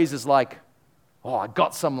say phrases like, oh, I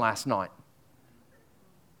got some last night.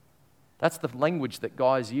 That's the language that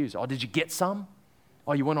guys use. Oh, did you get some?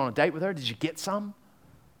 Oh, you went on a date with her? Did you get some?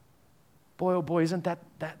 Boy, oh boy, isn't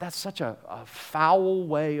that's such a foul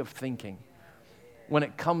way of thinking when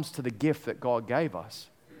it comes to the gift that God gave us.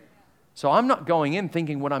 So I'm not going in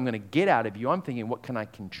thinking what I'm going to get out of you. I'm thinking, what can I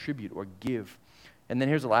contribute or give? And then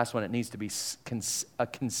here's the last one. It needs to be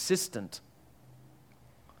consistent.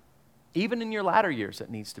 Even in your latter years, it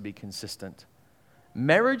needs to be consistent.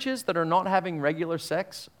 Marriages that are not having regular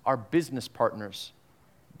sex are business partners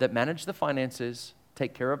that manage the finances,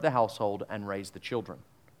 take care of the household, and raise the children.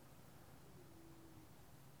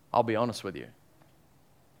 I'll be honest with you.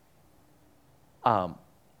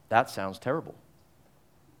 That sounds terrible.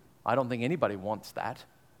 I don't think anybody wants that.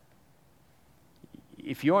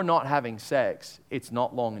 If you're not having sex, it's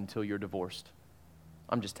not long until you're divorced.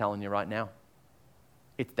 I'm just telling you right now.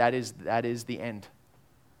 That is the end.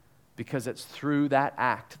 Because it's through that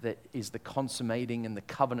act that is the consummating and the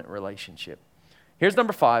covenant relationship. Here's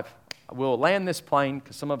number 5. We'll land this plane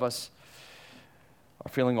because some of us are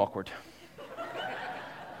feeling awkward.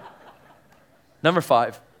 Number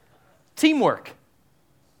 5, teamwork.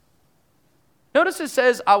 Notice it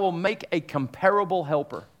says, I will make a comparable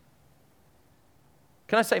helper.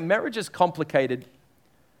 Can I say marriage is complicated?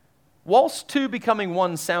 Whilst 2 becoming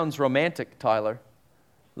 1 sounds romantic, Tyler,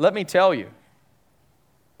 let me tell you,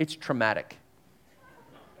 it's traumatic.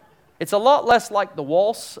 It's a lot less like the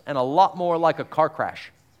waltz and a lot more like a car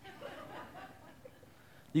crash.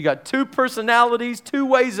 You got 2 personalities, 2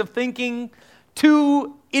 ways of thinking,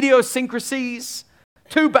 2 idiosyncrasies,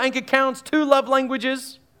 2 bank accounts, 2 love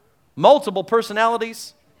languages, multiple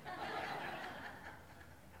personalities,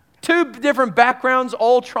 2 different backgrounds,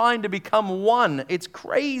 all trying to become one. It's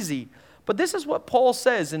crazy. But this is what Paul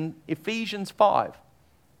says in Ephesians 5.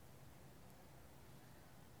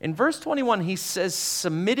 In verse 21, he says,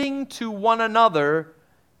 submitting to one another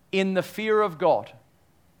in the fear of God.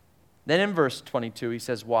 Then in verse 22, he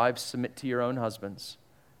says, wives, submit to your own husbands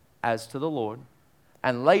as to the Lord.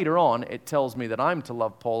 And later on, it tells me that I'm to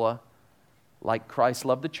love Paula like Christ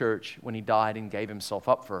loved the church when he died and gave himself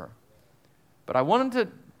up for her. But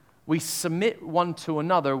we submit one to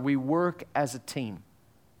another. We work as a team.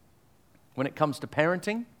 When it comes to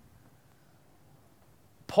parenting,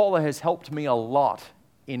 Paula has helped me a lot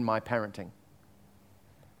in my parenting.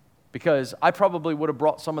 Because I probably would have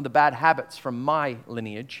brought some of the bad habits from my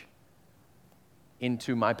lineage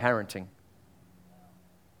into my parenting.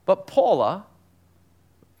 But Paula,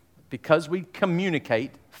 because we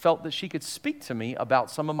communicate, felt that she could speak to me about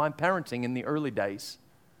some of my parenting in the early days.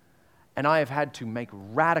 And I have had to make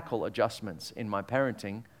radical adjustments in my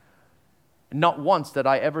parenting. Not once did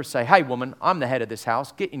I ever say, hey, woman, I'm the head of this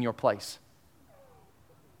house. Get in your place.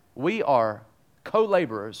 We are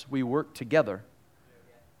co-laborers. We work together.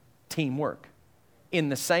 Teamwork. In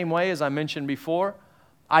the same way, as I mentioned before,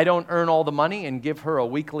 I don't earn all the money and give her a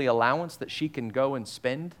weekly allowance that she can go and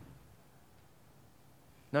spend.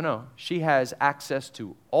 No. She has access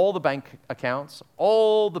to all the bank accounts,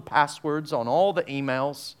 all the passwords on all the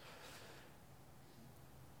emails.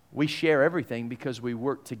 We share everything because we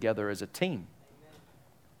work together as a team.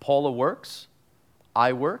 Paula works.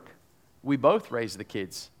 I work. We both raise the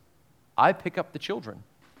kids. I pick up the children.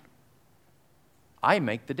 I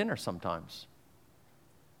make the dinner sometimes.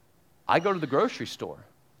 I go to the grocery store.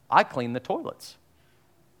 I clean the toilets.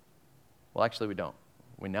 Well, actually, we don't.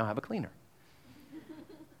 We now have a cleaner.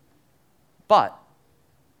 But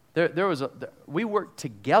we work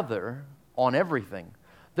together on everything.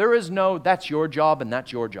 There is no, that's your job and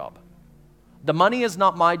that's your job. The money is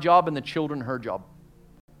not my job and the children her job.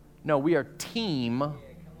 No, we are team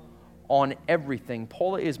on everything.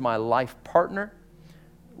 Paula is my life partner.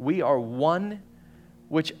 We are one,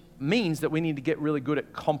 which means that we need to get really good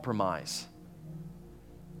at compromise.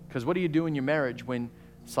 Because what do you do in your marriage when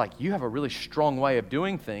it's like you have a really strong way of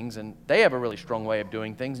doing things and they have a really strong way of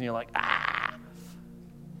doing things and you're like,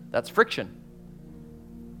 that's friction.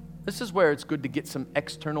 This is where it's good to get some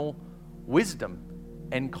external wisdom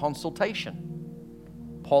and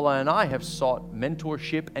consultation. Paula and I have sought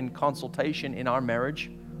mentorship and consultation in our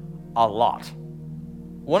marriage a lot.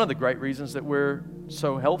 One of the great reasons that we're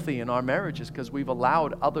so healthy in our marriage is because we've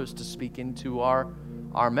allowed others to speak into our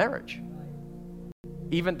marriage.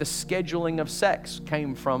 Even the scheduling of sex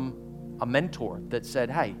came from a mentor that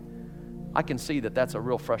said, hey, I can see that that's a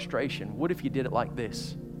real frustration. What if you did it like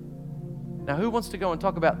this? Now, who wants to go and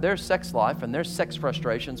talk about their sex life and their sex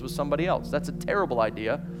frustrations with somebody else? That's a terrible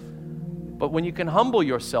idea. But when you can humble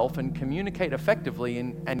yourself and communicate effectively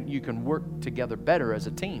and you can work together better as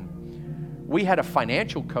a team. We had a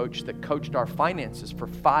financial coach that coached our finances for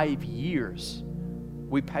 5 years.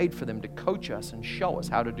 We paid for them to coach us and show us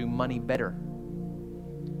how to do money better.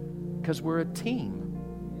 Because we're a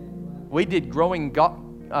team. We did Growing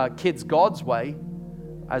Kids God's Way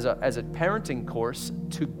as a parenting course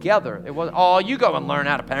together. It was, you go and learn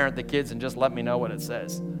how to parent the kids and just let me know what it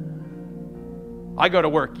says. I go to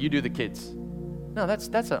work, you do the kids. No,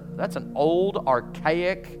 that's an old,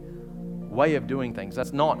 archaic way of doing things.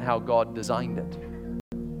 That's not how God designed it.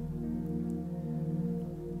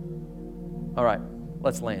 All right,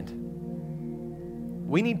 let's land.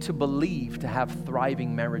 We need to believe to have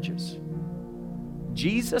thriving marriages.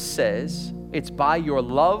 Jesus says it's by your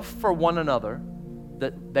love for one another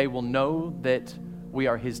that they will know that we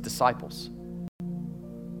are his disciples.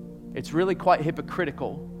 It's really quite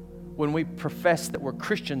hypocritical when we profess that we're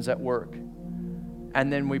Christians at work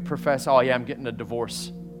and then we profess, I'm getting a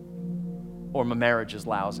divorce or my marriage is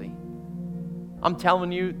lousy. I'm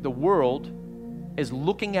telling you, the world is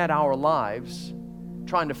looking at our lives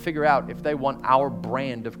trying to figure out if they want our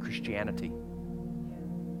brand of Christianity.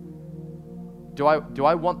 Do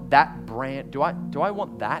I want that brand? Do I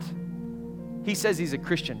want that? He says he's a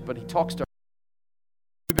Christian, but he talks to.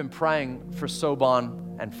 We've been praying for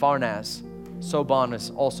Soban and Farnaz. Soban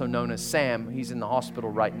is also known as Sam. He's in the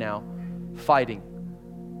hospital right now, fighting.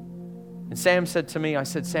 And Sam said to me, I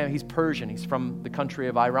said, Sam, he's Persian. He's from the country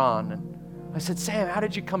of Iran. And I said, Sam, how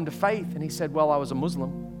did you come to faith? And he said, well, I was a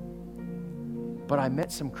Muslim, but I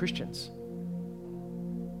met some Christians.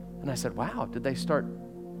 And I said, wow, did they start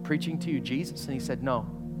preaching to you Jesus? And he said, no.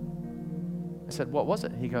 I said, what was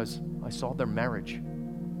it? He goes, I saw their marriage.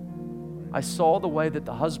 I saw the way that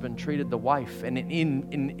the husband treated the wife. And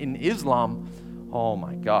in Islam, oh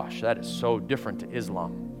my gosh, that is so different to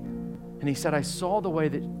Islam. And he said, I saw the way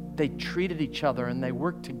that they treated each other and they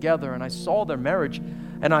worked together, and I saw their marriage,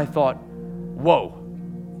 and I thought, whoa,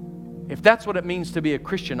 if that's what it means to be a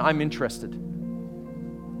Christian, I'm interested.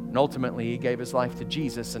 And ultimately, he gave his life to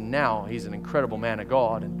Jesus, and now he's an incredible man of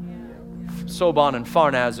God. And Soban and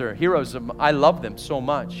Farnaz are heroes of, I love them so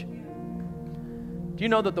much. Do you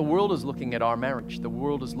know that the world is looking at our marriage? The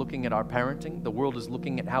world is looking at our parenting. The world is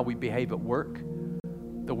looking at how we behave at work.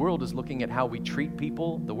 The world is looking at how we treat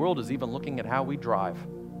people. The world is even looking at how we drive.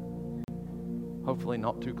 Hopefully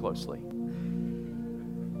not too closely. I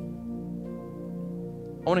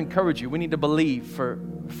want to encourage you, we need to believe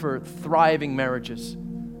for thriving marriages.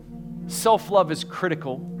 Self-love is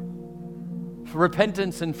critical.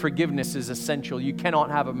 Repentance and forgiveness is essential. You cannot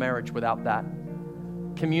have a marriage without that.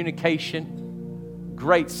 Communication,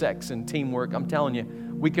 great sex, and teamwork. I'm telling you,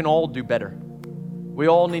 we can all do better. We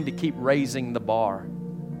all need to keep raising the bar.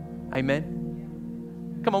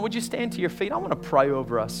 Amen? Come on, would you stand to your feet? I want to pray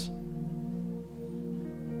over us.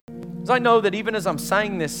 Because I know that even as I'm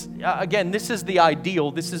saying this, again, this is the ideal.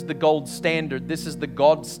 This is the gold standard. This is the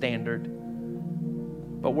God standard.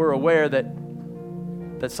 But we're aware that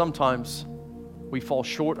sometimes we fall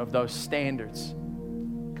short of those standards.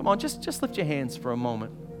 Come on, just lift your hands for a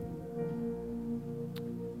moment.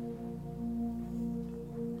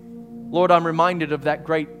 Lord, I'm reminded of that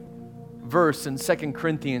great verse in 2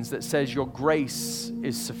 Corinthians that says, your grace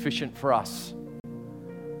is sufficient for us.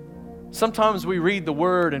 Sometimes we read the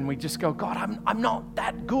word and we just go, God, I'm not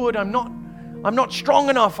that good. I'm not strong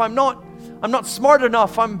enough. I'm not smart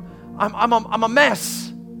enough. I'm a mess.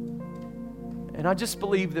 And I just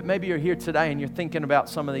believe that maybe you're here today and you're thinking about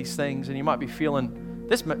some of these things and you might be feeling,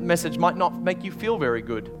 this message might not make you feel very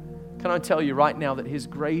good. Can I tell you right now that His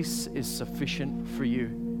grace is sufficient for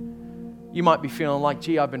you? You might be feeling like,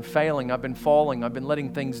 gee, I've been failing, I've been falling, I've been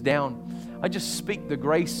letting things down. I just speak the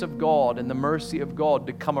grace of God and the mercy of God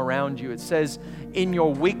to come around you. It says, in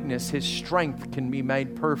your weakness, His strength can be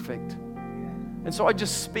made perfect. And so I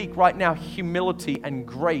just speak right now humility and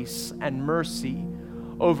grace and mercy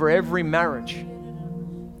over every marriage.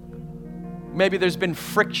 Maybe there's been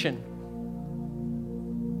friction.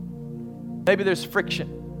 Maybe there's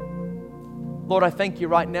friction. Lord, I thank you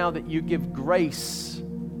right now that you give grace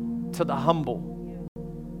to the humble.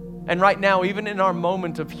 And right now, even in our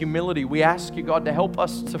moment of humility, we ask you, God, to help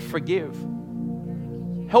us to forgive.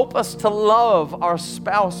 Help us to love our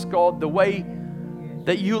spouse, God, the way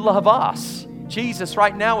that you love us. Jesus,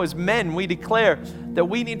 right now as men, we declare that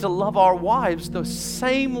we need to love our wives the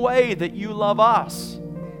same way that you love us.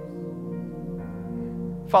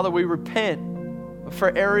 Father, we repent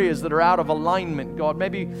for areas that are out of alignment, God.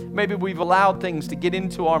 Maybe we've allowed things to get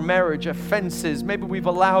into our marriage, offenses. Maybe we've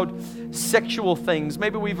allowed sexual things.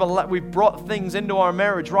 Maybe we've brought things into our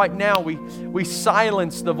marriage. Right now, we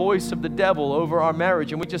silence the voice of the devil over our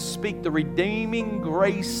marriage, and we just speak the redeeming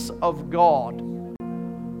grace of God,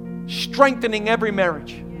 strengthening every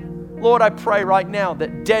marriage. Lord, I pray right now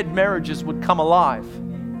that dead marriages would come alive.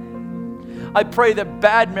 I pray that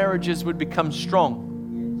bad marriages would become strong.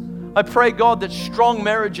 I pray, God, that strong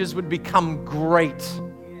marriages would become great.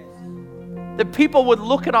 That people would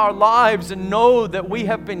look at our lives and know that we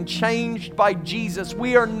have been changed by Jesus.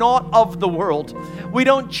 We are not of the world. We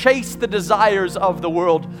don't chase the desires of the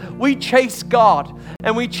world. We chase God,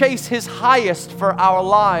 and we chase His highest for our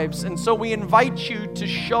lives. And so we invite you to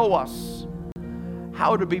show us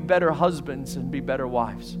how to be better husbands and be better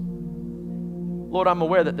wives. Lord, I'm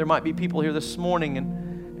aware that there might be people here this morning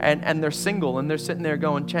and they're single and they're sitting there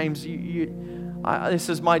going, James, this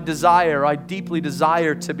is my desire. I deeply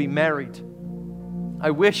desire to be married. I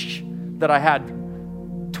wish that I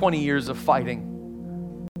had 20 years of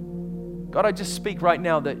fighting. God, I just speak right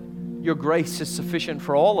now that your grace is sufficient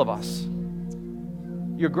for all of us.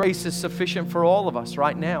 Your grace is sufficient for all of us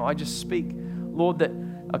right now. I just speak, Lord, that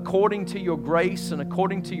according to your grace and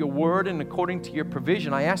according to your word and according to your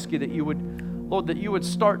provision, I ask you that you would, Lord, that you would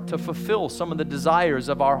start to fulfill some of the desires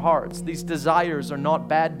of our hearts. These desires are not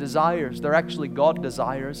bad desires. They're actually God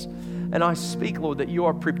desires. And I speak, Lord, that you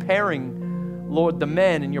are preparing, Lord, the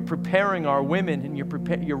men, and you're preparing our women, and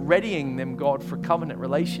you're readying them, God, for covenant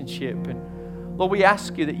relationship. And Lord, we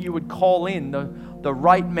ask you that you would call in the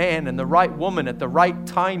right man and the right woman at the right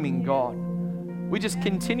timing, God. We just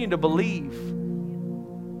continue to believe,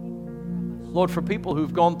 Lord, for people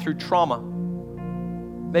who've gone through trauma.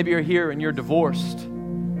 Maybe you're here and you're divorced.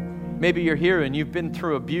 Maybe you're here and you've been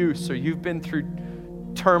through abuse or you've been through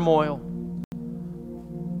turmoil.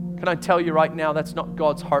 Can I tell you right now, that's not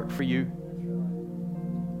God's heart for you.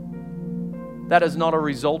 That is not a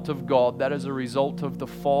result of God. That is a result of the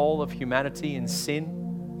fall of humanity and sin.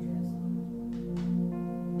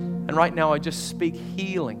 And right now I just speak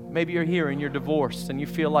healing. Maybe you're here and you're divorced and you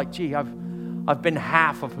feel like, gee, I've been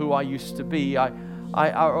half of who I used to be.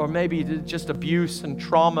 Or maybe just abuse and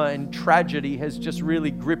trauma and tragedy has just really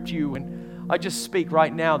gripped you. And I just speak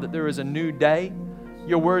right now that there is a new day.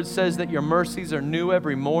 Your word says that your mercies are new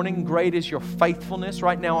every morning. Great is your faithfulness.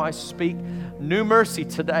 Right now I speak new mercy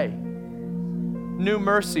today. New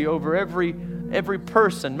mercy over every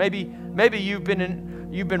person. Maybe you've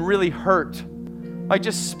been really hurt. I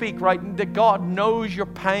just speak right that God knows your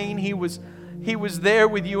pain. He was there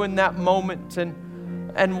with you in that moment,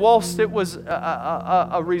 and whilst it was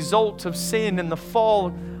a result of sin and the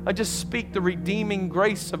fall, I just speak the redeeming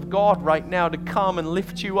grace of God right now to come and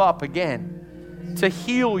lift you up again, to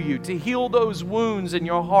heal you, to heal those wounds in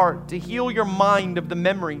your heart, to heal your mind of the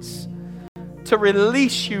memories, to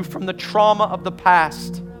release you from the trauma of the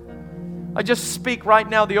past. I just speak right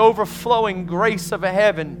now the overflowing grace of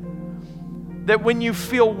heaven, that when you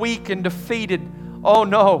feel weak and defeated, oh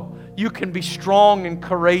no, you can be strong and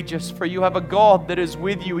courageous, for you have a God that is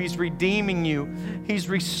with you. He's redeeming you. He's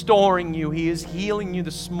restoring you. He is healing you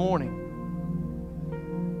this morning.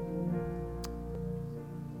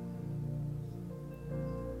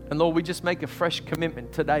 And Lord, we just make a fresh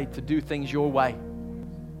commitment today to do things your way.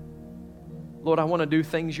 Lord, I want to do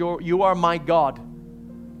things you are my God.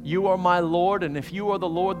 You are my Lord, and if you are the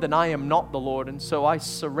Lord, then I am not the Lord. And so I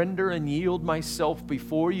surrender and yield myself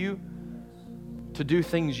before you to do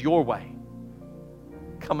things your way.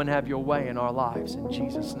 Come and have your way in our lives, in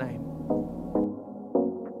Jesus' name.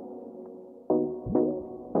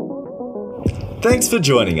 Thanks for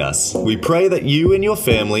joining us. We pray that you and your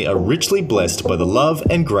family are richly blessed by the love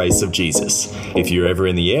and grace of Jesus. If you're ever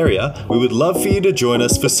in the area, we would love for you to join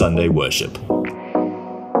us for Sunday worship.